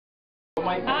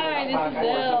Hi, this is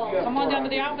Elle. Come on down to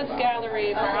the Office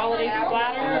Gallery for Holiday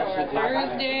Splatter or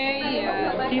Thursday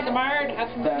and see some art, have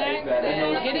some snacks,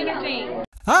 and get entertained.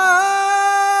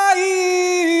 Ay,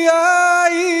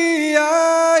 ay,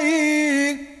 ay,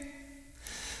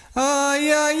 ay,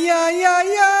 ay, ay, ay,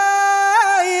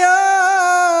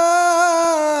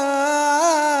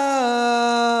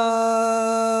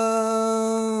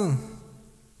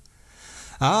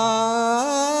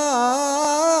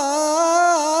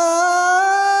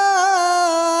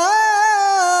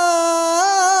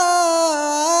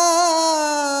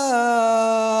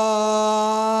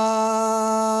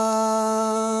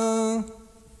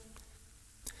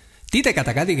 Tite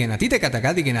catacadiguena, tite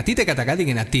catacadiguena, tite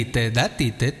catacadiguena, tite da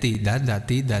tite ti da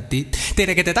ti da ti.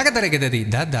 Tere che te taca tere che te ti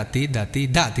da ti da ti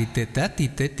da tite da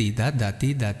tite ti da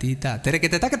ti da ti da. Tere che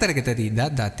te taca tere che te ti da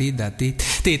ti da ti.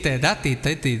 Tite da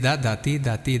tite ti da ti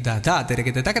da ti da da. Tere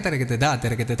che te taca tere che te da,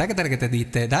 tere che te taca tere che te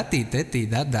dite da tite ti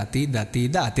da ti da ti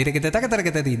da. Tere che te taca tere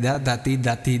che te ti da ti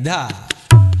da ti da.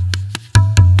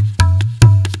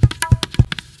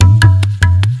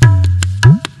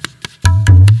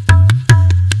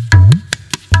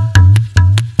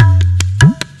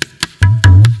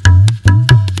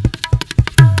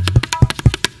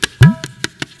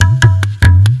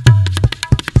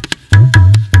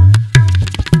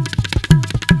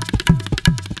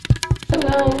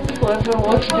 Whoever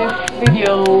watched this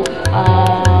video,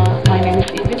 my name is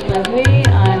Edith Leslie.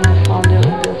 I'm the founder of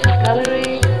the Office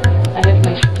Gallery. I have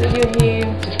my studio here,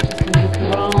 just you can look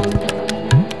around.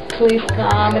 Please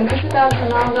come and visit us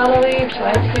in our gallery. It's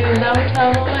right here in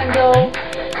downtown Orlando,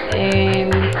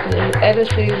 and the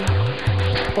address is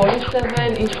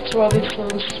 47 East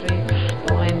Robinson Street,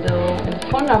 Orlando, and the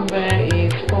phone number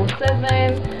is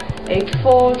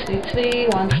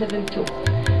 47-8433-172.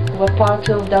 We're part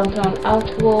of Downtown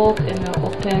Artwork and we're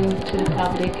open to the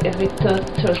public every third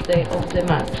Thursday of the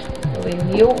month. We're a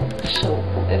new show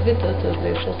every third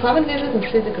Thursday, so come and visit and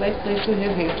see the great place we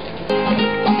have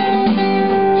here.